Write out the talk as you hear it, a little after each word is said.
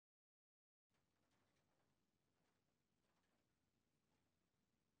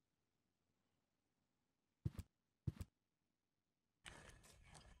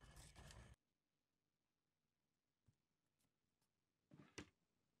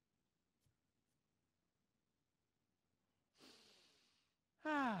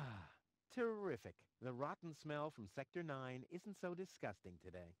Ah, terrific. The rotten smell from Sector 9 isn't so disgusting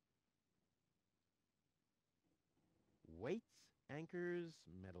today. Weights, anchors,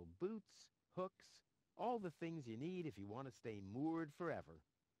 metal boots, hooks, all the things you need if you want to stay moored forever.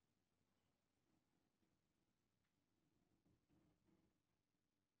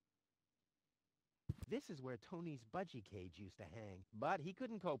 This is where Tony's budgie cage used to hang, but he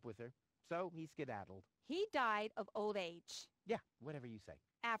couldn't cope with her, so he skedaddled. He died of old age. Yeah, whatever you say.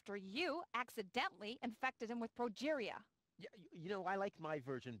 After you accidentally infected him with progeria. Yeah, I liked my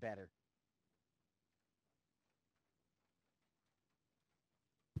version better.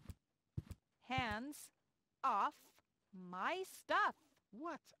 Hands off my stuff.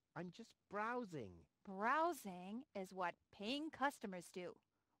 What? I'm just browsing. Browsing is what paying customers do.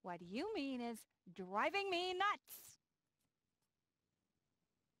 What you mean is driving me nuts.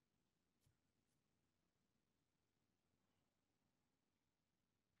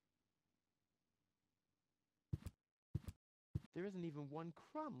 There isn't even one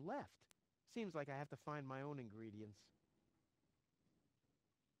crumb left. Seems like I have to find my own ingredients.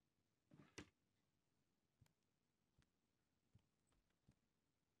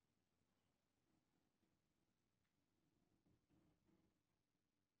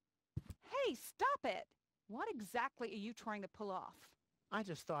 Hey, stop it! What exactly are you trying to pull off? I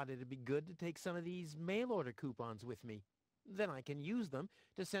just thought it'd be good to take some of these mail order coupons with me. Then I can use them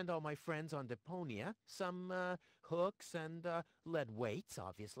to send all my friends on Deponia some hooks and lead weights,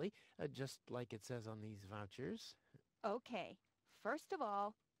 obviously, just like it says on these vouchers. Okay, first of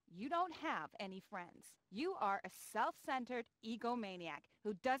all, you don't have any friends. You are a self-centered egomaniac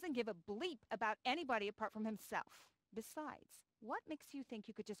who doesn't give a bleep about anybody apart from himself. Besides, what makes you think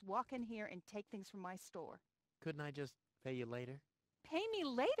you could just walk in here and take things from my store? Couldn't I just pay you later? Pay me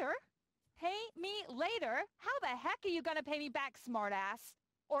later? Pay me later? How the heck are you gonna pay me back, smartass?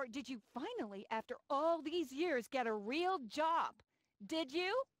 Or did you finally, after all these years, get a real job? Did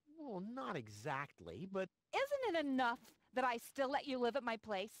you? Well, not exactly, but... Isn't it enough that I still let you live at my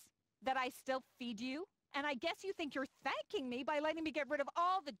place? That I still feed you? And I guess you think you're thanking me by letting me get rid of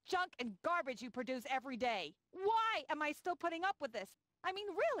all the junk and garbage you produce every day. Why am I still putting up with this? I mean,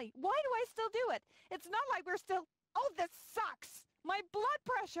 really, why do I still do it? It's not like we're still... Oh, this sucks! My blood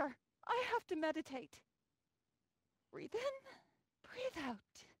pressure! I have to meditate. Breathe in, breathe out.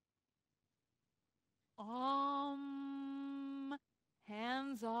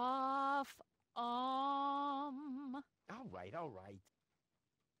 Hands off. All right, all right.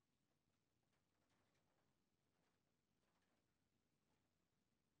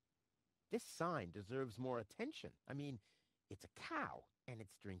 This sign deserves more attention. I mean, it's a cow, and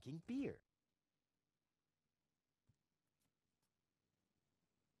it's drinking beer.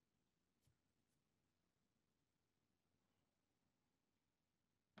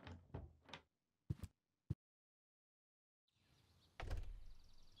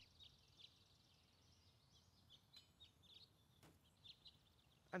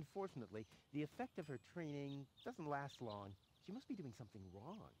 Unfortunately, the effect of her training doesn't last long. She must be doing something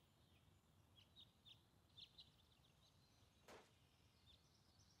wrong.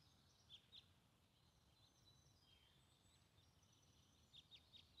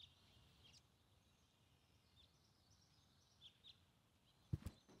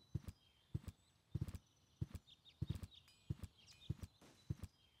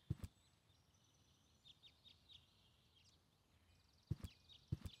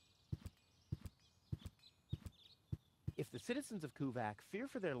 If the citizens of Kuvak fear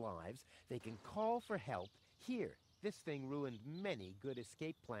for their lives, they can call for help here. This thing ruined many good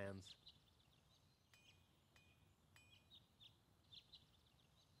escape plans.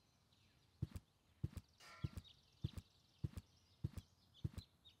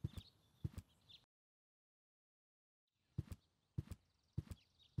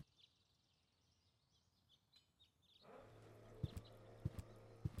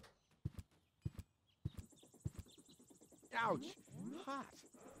 Ouch! Hot!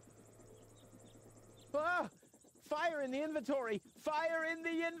 Ah! Fire in the inventory! Fire in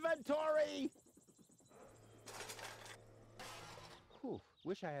the inventory! Whew,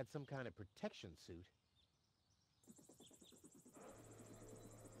 wish I had some kind of protection suit.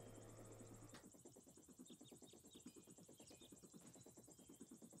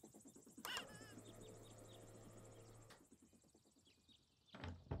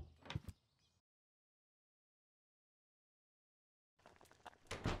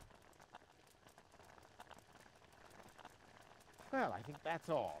 Well, I think that's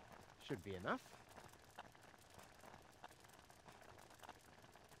all. Should be enough.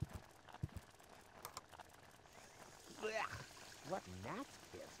 Ugh, what gnats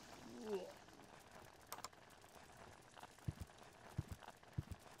kiss. Ugh.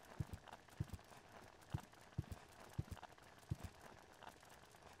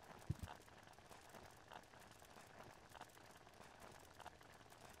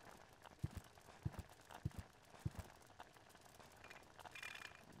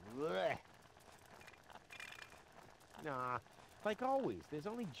 Blech. Nah, like always, there's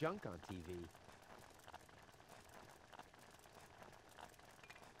only junk on TV.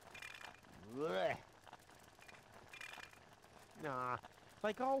 Blech. Nah,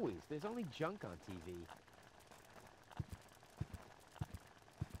 like always, there's only junk on TV.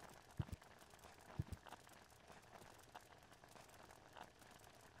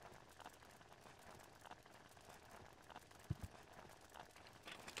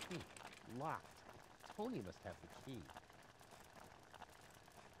 Locked. Tony must have the key.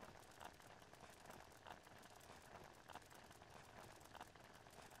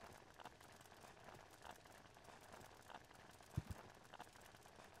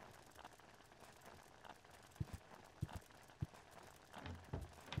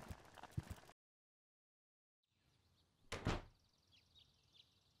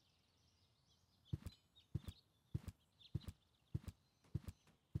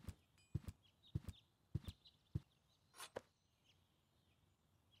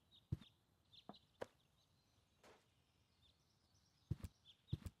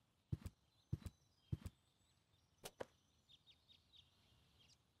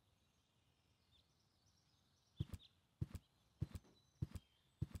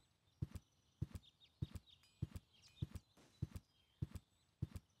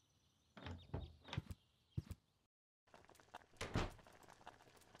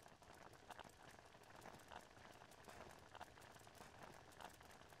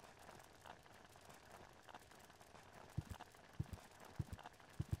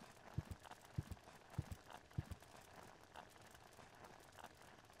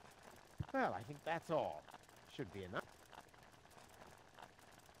 Well, I think that's all. Should be enough.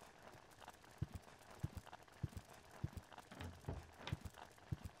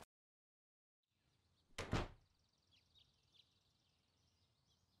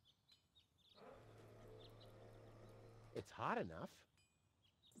 It's hot enough.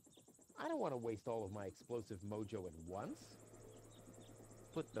 I don't want to waste all of my explosive mojo at once.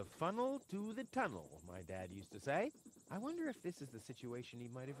 Put the funnel to the tunnel, my dad used to say. I wonder if this is the situation he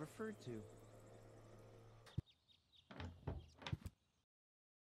might have referred to.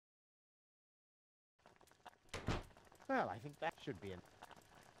 Well, I think that should be enough.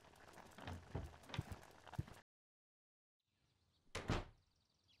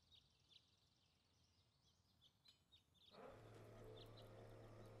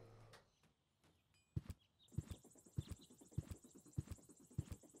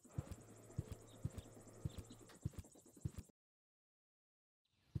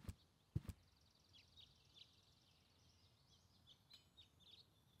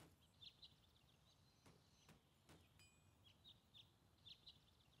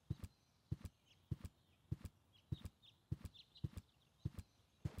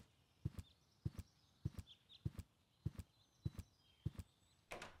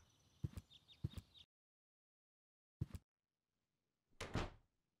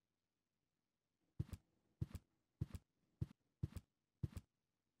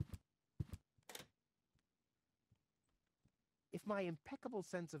 If my impeccable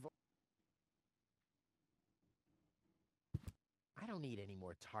sense of... I don't need any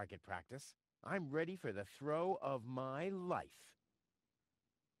more target practice. I'm ready for the throw of my life.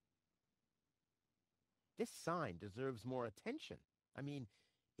 This sign deserves more attention. I mean,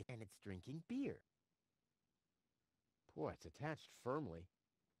 and it's drinking beer. Boy, it's attached firmly.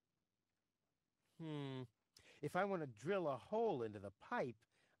 If I want to drill a hole into the pipe,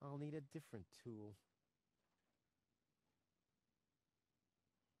 I'll need a different tool.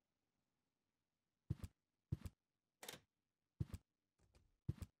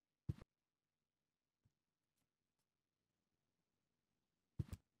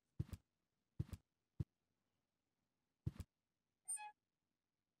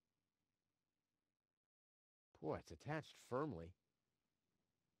 Boy, it's attached firmly.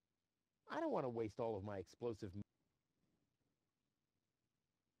 I don't want to waste all of my explosive...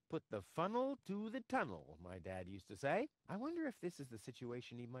 Put the funnel to the tunnel, my dad used to say. I wonder if this is the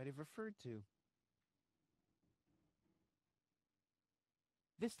situation he might have referred to.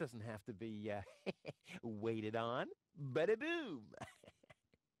 This doesn't have to be, waited on. Bada-boom!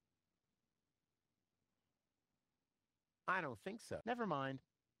 I don't think so. Never mind.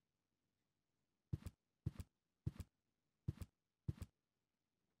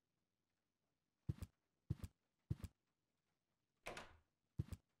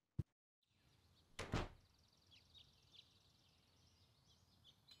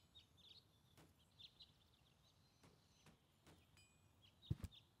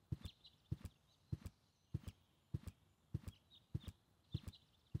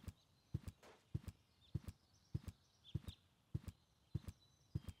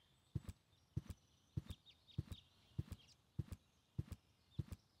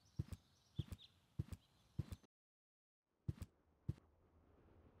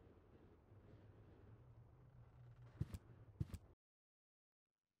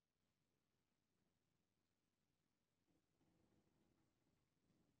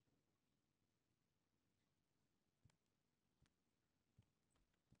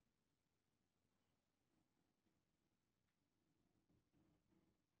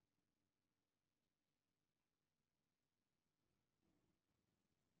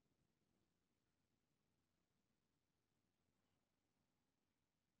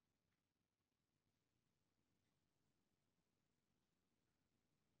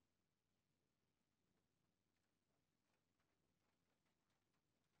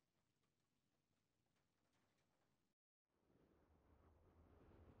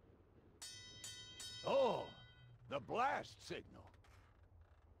 The blast signal.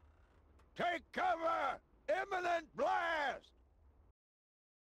 Take cover! Imminent blast!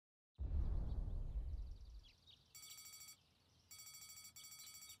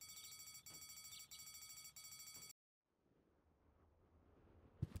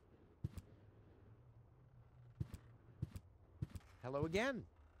 Hello again,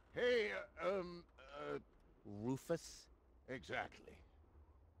 Hey, Rufus. exactly.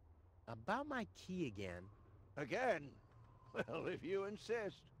 About my key again. Again? Well, if you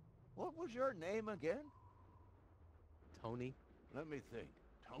insist. What was your name again? Tony. Let me think.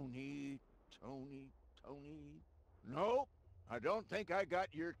 Tony. Nope. I don't think I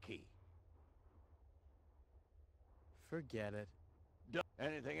got your key. Forget it.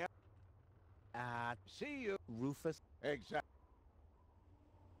 Anything else? See you. Rufus. Exactly.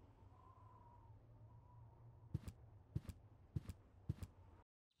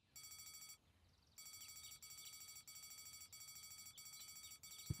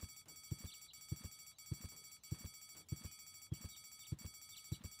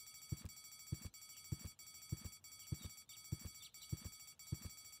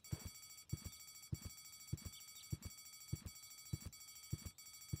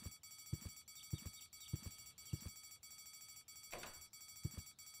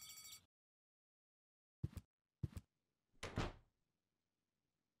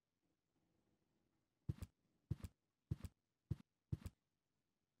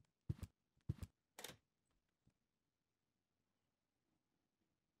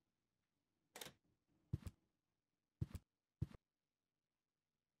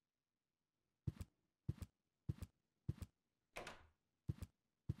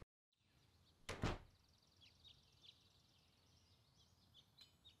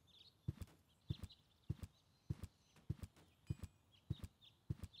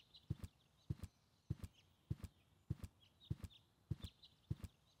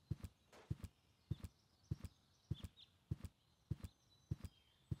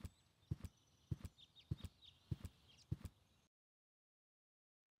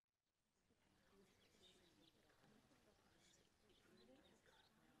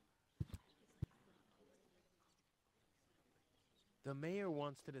 The mayor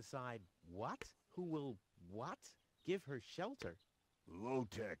wants to decide what? Who will what? Give her shelter.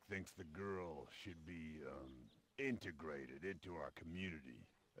 Low-Tech thinks the girl should be, integrated into our community,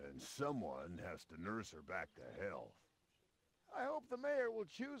 and someone has to nurse her back to health. I hope the mayor will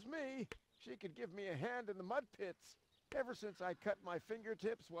choose me. She could give me a hand in the mud pits. Ever since I cut my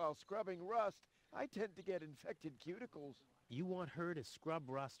fingertips while scrubbing rust, I tend to get infected cuticles. You want her to scrub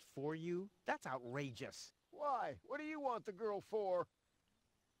rust for you? That's outrageous. Why? What do you want the girl for?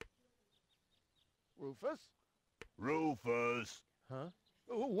 Rufus? Rufus! Huh?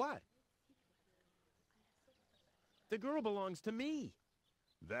 Oh, what? The girl belongs to me.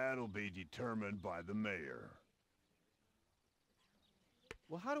 That'll be determined by the mayor.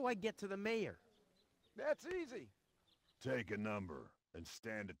 Well, how do I get to the mayor? That's easy. Take a number and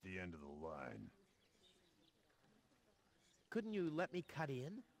stand at the end of the line. Couldn't you let me cut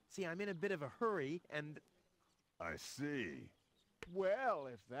in? See, I'm in a bit of a hurry, and... I see. Well,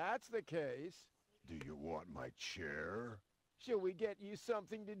 if that's the case, Do you want my chair? shall we get you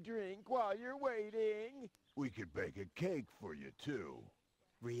something to drink while you're waiting? We could bake a cake for you, too.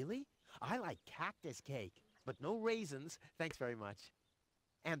 Really? I like cactus cake, but no raisins. Thanks very much.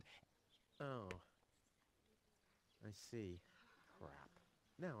 And... oh. I see. Crap.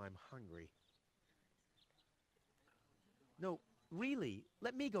 Now I'm hungry. No, really,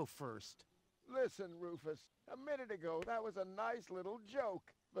 let me go first. Listen, Rufus, a minute ago that was a nice little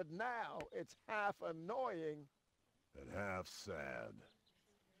joke, but now it's half annoying. And half sad.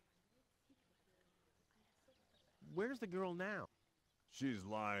 Where's the girl now? She's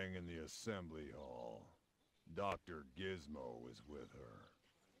lying in the assembly hall. Dr. Gizmo is with her.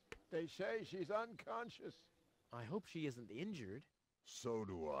 They say she's unconscious. I hope she isn't injured. So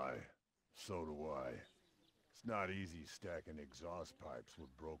do I. So do I. It's not easy stacking exhaust pipes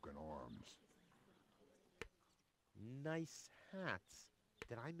with broken arms. Nice hats.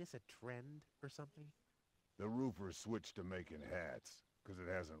 Did I miss a trend or something? The roofers switched to making hats, because it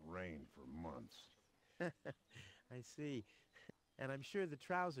hasn't rained for months. I see. And I'm sure the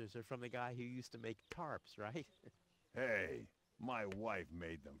trousers are from the guy who used to make tarps, right? Hey, my wife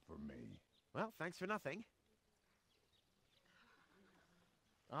made them for me. Well, thanks for nothing.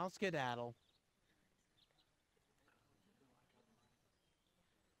 I'll skedaddle.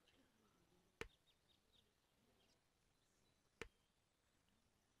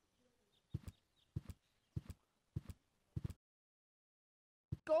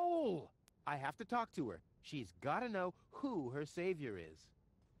 Goal! I have to talk to her. She's gotta know who her savior is.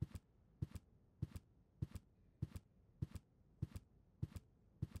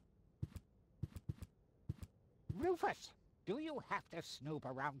 Rufus, do you have to snoop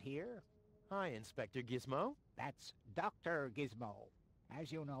around here? Hi, Inspector Gizmo. That's Dr. Gizmo.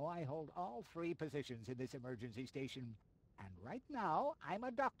 As you know, I hold all 3 positions in this emergency station. And right now, I'm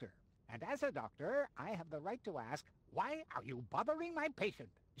a doctor. And as a doctor, I have the right to ask, why are you bothering my patient?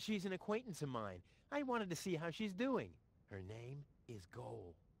 She's an acquaintance of mine. I wanted to see how she's doing. Her name is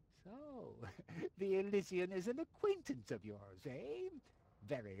Goal. So, the Elysian is an acquaintance of yours, eh?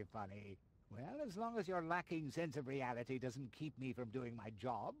 Very funny. Well, as long as your lacking sense of reality doesn't keep me from doing my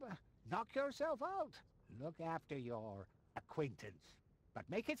job, knock yourself out. Look after your acquaintance, but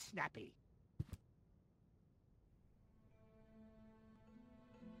make it snappy.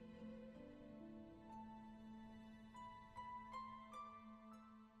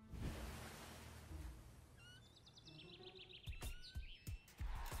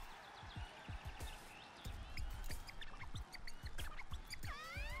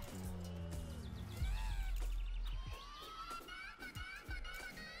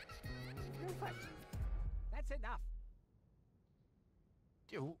 Rufus, that's enough.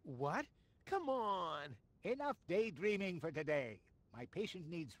 What? Come on! Enough daydreaming for today. My patient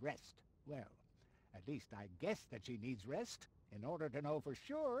needs rest. Well, at least I guess that she needs rest. In order to know for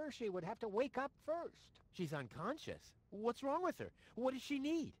sure, she would have to wake up first. She's unconscious. What's wrong with her? What does she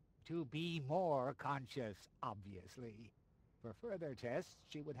need? To be more conscious, obviously. For further tests,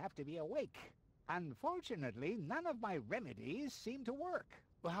 she would have to be awake. Unfortunately, none of my remedies seem to work.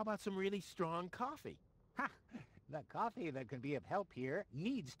 Well, how about some really strong coffee? Ha! The coffee that can be of help here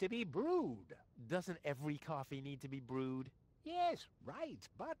needs to be brewed. Doesn't every coffee need to be brewed? Yes, right,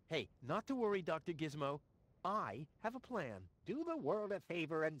 but Hey, not to worry, Dr. Gizmo. I have a plan. do the world a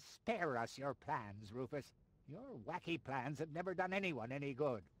favor and spare us your plans, Rufus. Your wacky plans have never done anyone any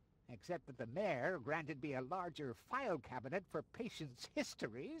good. Except that the mayor granted me a larger file cabinet for patients'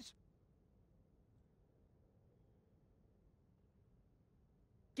 histories.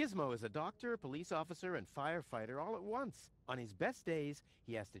 Gizmo is a doctor, police officer, and firefighter all at once. On his best days,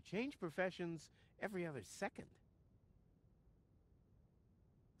 he has to change professions every other second.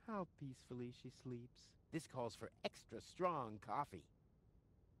 How peacefully she sleeps. This calls for extra strong coffee.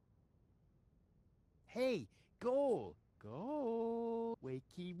 Hey, Goal! Goal!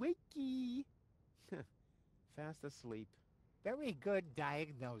 Wakey, wakey! Fast asleep. Very good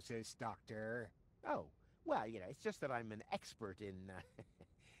diagnosis, Doctor. Oh, well, it's just that I'm an expert in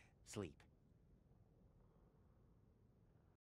sleep.